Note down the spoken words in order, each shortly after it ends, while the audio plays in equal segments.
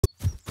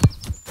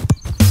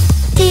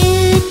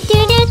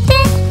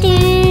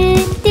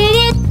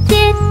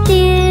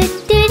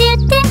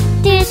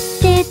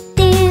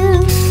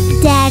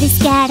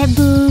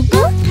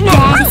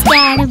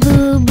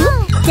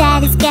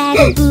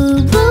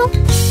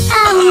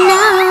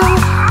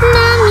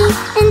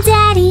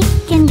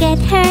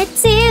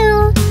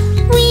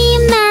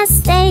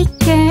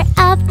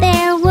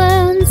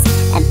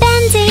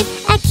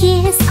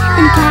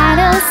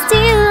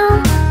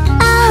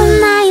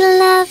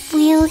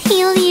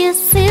you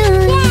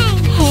soon.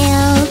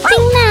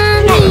 Helping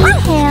mommy,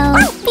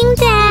 helping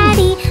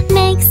daddy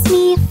makes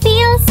me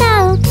feel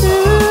so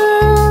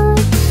good.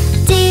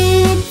 Do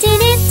do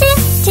do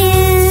do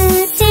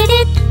do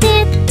do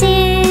do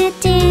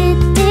do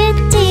do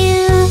do.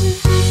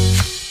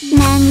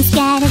 Mommy's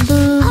got a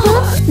boo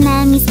boo,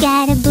 mommy's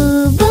got a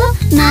boo boo,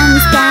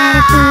 mommy's got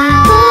a boo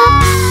boo.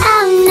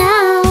 Oh no,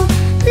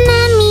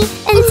 mommy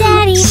and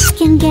daddy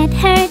can get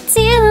hurt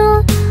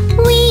too.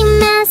 We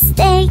must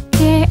take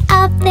care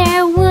of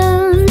their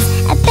wounds.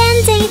 A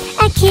band-aid,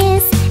 a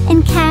kiss,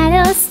 and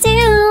cuddles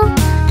too.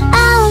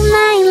 Oh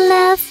my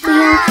love,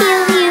 we'll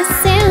heal you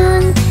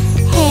soon.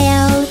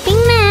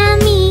 Helping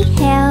mommy,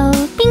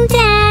 helping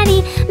daddy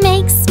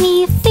makes me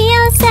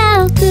feel so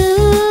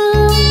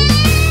good.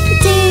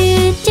 Do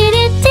do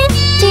do do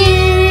do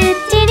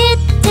do do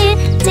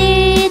do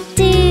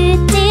do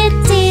do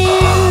do.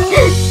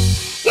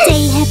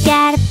 They have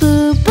got a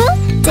boo boo.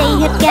 They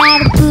have got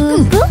a boo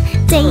boo.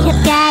 They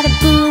have got a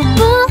boo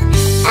boo.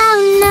 Oh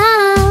no,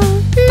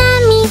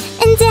 mommy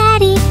and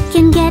daddy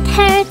can get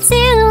hurt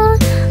too.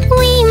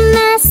 We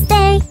must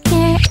take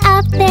care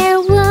of their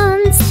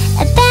wounds.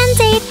 A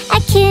band-aid, a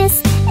kiss,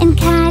 and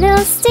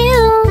cuddles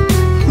too.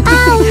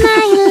 Oh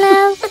my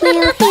love,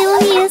 we'll heal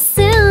you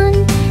soon.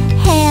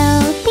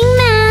 Helping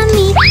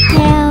mommy,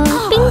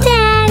 helping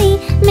daddy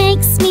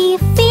makes me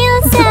feel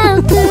so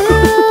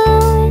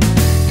good.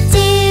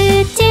 Do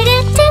do do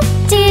do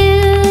do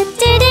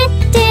do do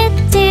do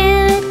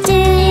do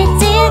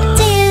do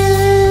do.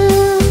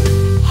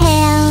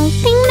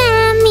 Helping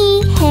mommy,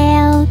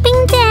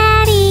 helping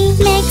daddy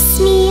makes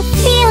me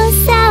feel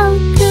so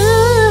good.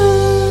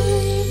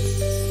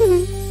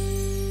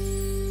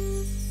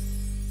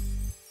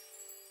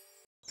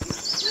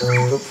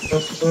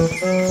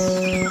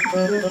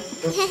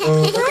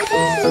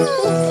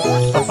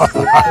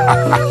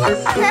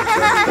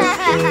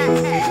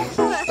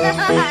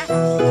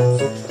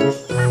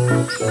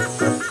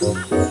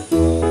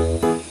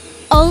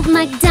 Old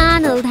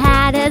MacDonald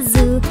had a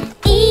zoo,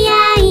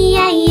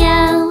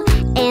 E-I-E-I-O.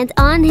 And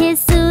on his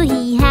zoo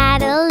he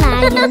had a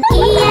lion,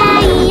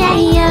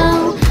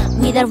 E-I-E-I-O.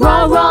 With a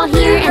roar roar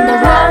here and a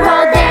roar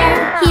roar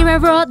there. Here a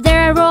roar,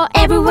 there a roar,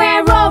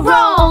 everywhere roar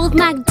roar. Old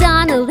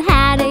MacDonald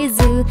had a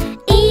zoo,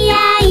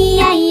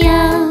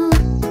 E-I-E-I-O.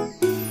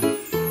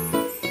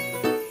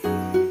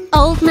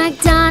 Old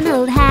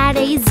MacDonald had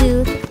a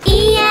zoo,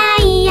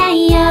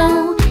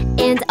 E-I-E-I-O.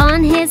 And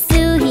on his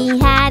zoo he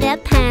had a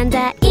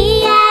panda,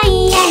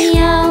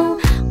 E-I-E-I-O.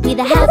 With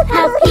a half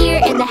half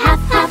here and a half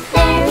half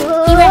there.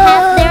 Here a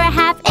half, there a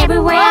half,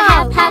 everywhere a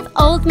half half.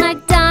 Old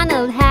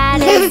MacDonald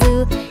had a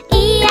zoo,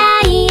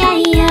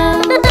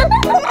 E-I-E-I-O.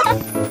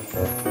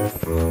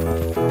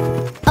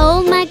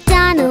 Old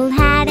MacDonald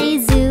had a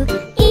zoo,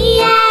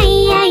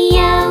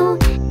 E-I-E-I-O.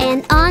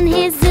 And on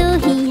his zoo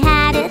he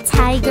had a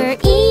tiger,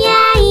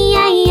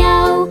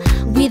 E-I-E-I-O.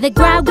 With a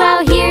growl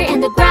growl here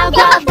and a growl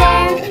growl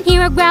there.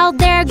 Here a growl,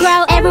 there a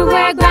growl,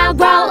 everywhere a growl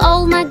growl.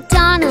 Old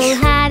MacDonald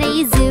had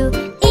a zoo,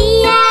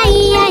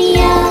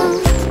 E-I-E-I-O.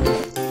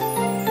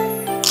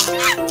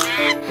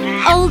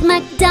 Old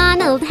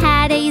MacDonald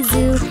had a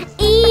zoo,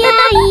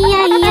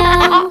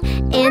 E-I-E-I-O.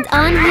 And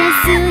on his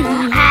zoo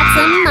he had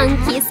some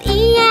monkeys,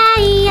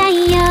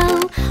 E-I-E-I-O.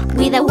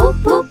 With a whoop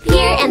whoop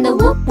here and a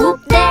whoop whoop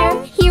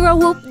there. Here a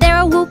whoop, there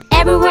a whoop,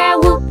 everywhere a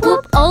whoop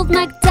whoop. Old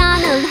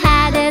MacDonald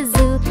had a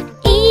zoo,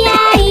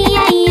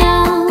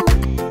 E-I-E-I-O.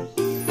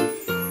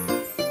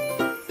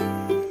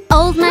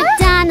 Old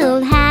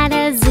MacDonald had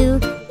a zoo,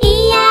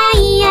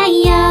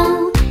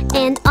 E-I-E-I-O.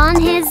 And on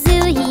his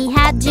zoo he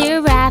had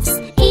giraffes,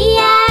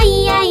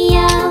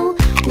 E-I-E-I-O.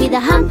 With a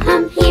hump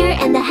hump here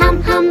and a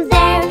hum hum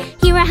there.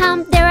 Here a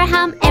hum, there a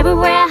hum,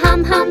 everywhere a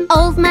hum hum.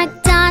 Old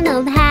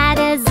MacDonald had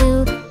a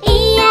zoo,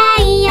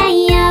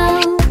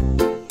 E-I-E-I-O.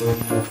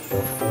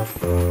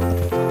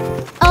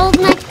 Old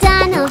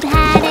MacDonald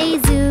had a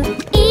zoo,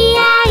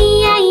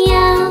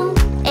 E-I-E-I-O.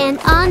 And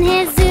on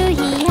his zoo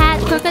he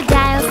had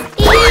crocodiles,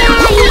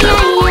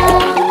 E-I-E-I-O.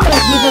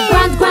 With a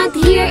grunt grunt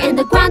here and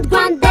a grunt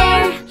grunt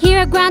there.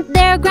 Here a grunt,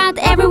 there a grunt,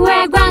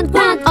 everywhere a grunt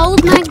grunt.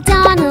 Old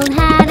MacDonald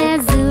had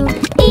a zoo,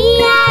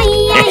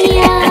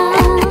 E-I-E-I-O.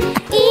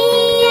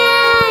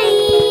 E-I-E-I-O.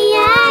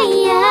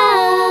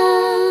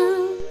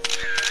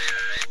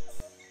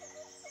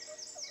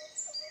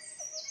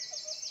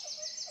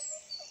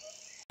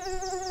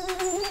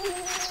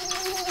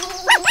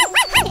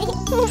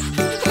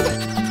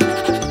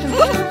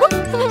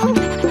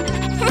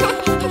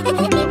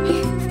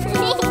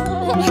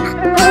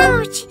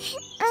 Ouch!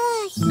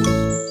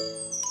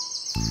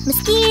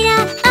 Mosquito,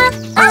 oh,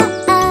 oh,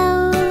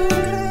 oh.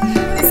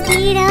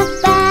 Mosquito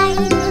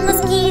bite,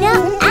 mosquito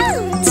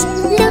out.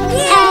 Look,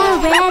 a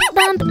red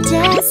bump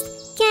just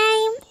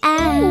came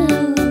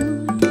out.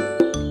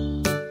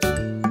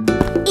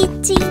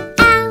 Itchy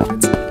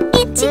out,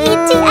 itchy,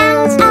 itchy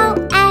out. Oh,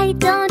 I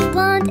don't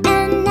want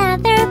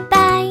another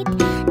bite.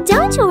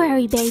 Don't you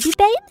worry, baby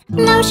babe.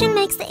 Lotion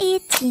makes the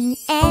itching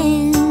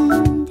end.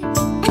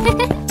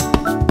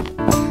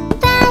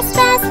 Buzz,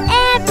 buzz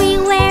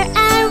everywhere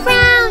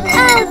around.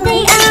 Oh,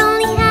 they are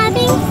only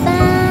having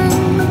fun.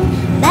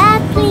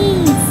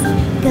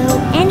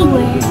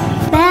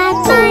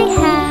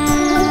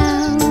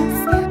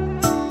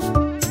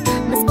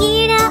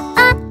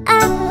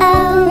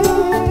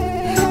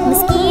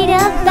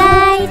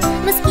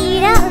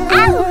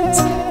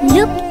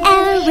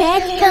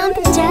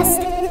 bump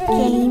just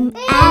came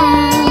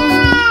out.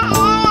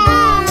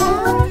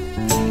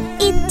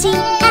 Itchy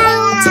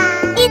out,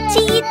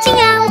 itching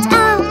out.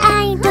 Oh,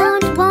 I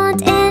don't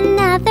want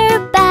another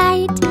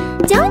bite.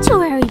 Don't you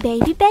worry,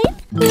 baby babe.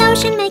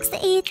 Lotion makes the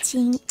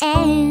itching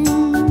end.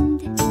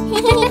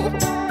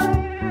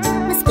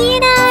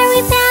 Mosquito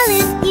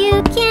repellent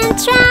you can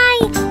try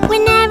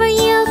whenever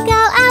you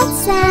go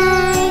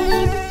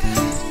outside.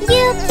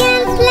 You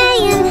can play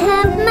and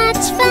have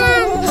much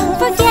fun.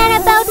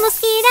 Forget about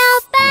mosquito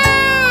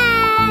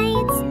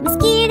bites.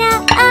 Mosquito,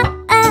 oh,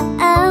 oh,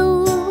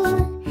 oh.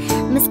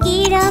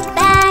 Mosquito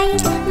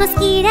bite,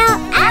 mosquito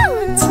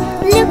out.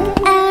 Look,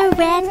 a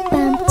red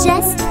bump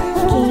just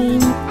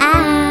came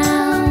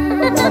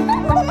out.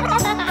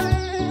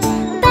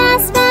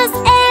 Buzz, buzz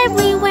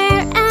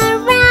everywhere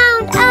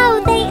around. Oh,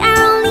 they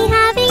are only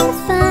having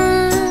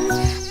fun.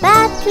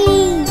 But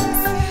please,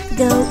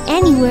 go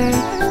anywhere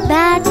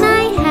but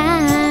my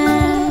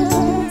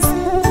house.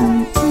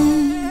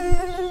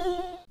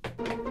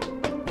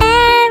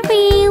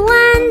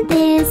 Everyone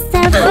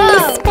deserves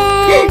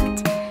respect,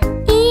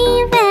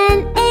 even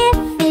if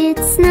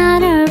it's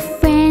not our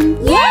friend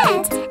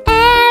yet.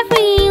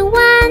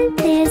 Everyone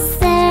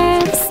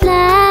deserves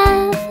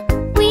love.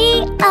 We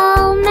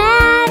all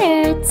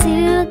matter to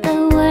the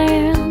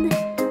world.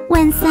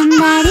 When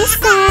somebody's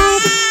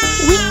sad,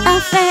 we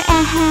offer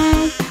a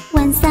hug.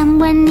 When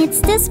someone needs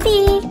to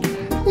speak,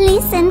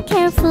 listen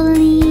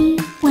carefully.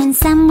 When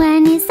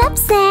someone is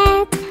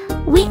upset,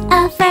 we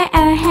offer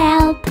our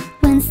help.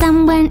 When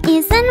someone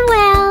is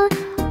unwell,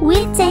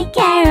 we take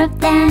care of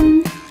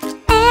them.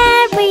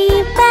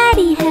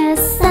 Everybody has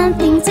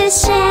something to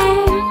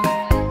share.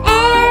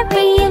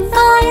 Every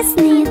voice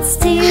needs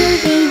to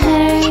be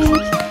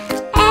heard.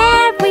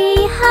 Every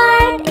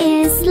heart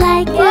is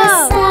like a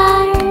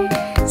star,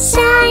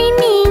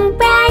 shining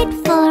bright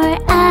for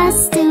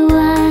us to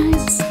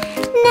watch.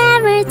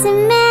 Never too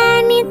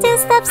many to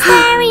stop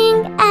staring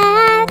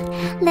at.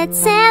 Let's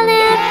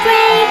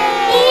celebrate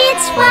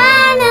each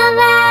one of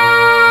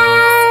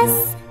us.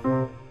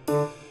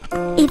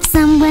 If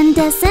someone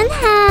doesn't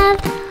have,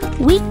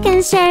 we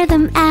can share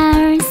them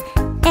ours.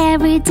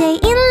 Every day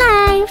in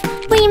life,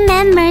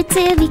 remember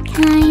to be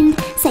kind.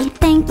 Say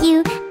thank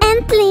you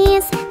and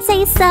please.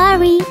 Say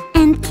sorry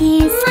and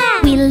kiss.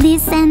 We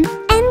listen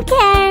and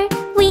care.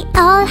 We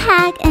all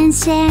hug and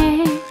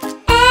share.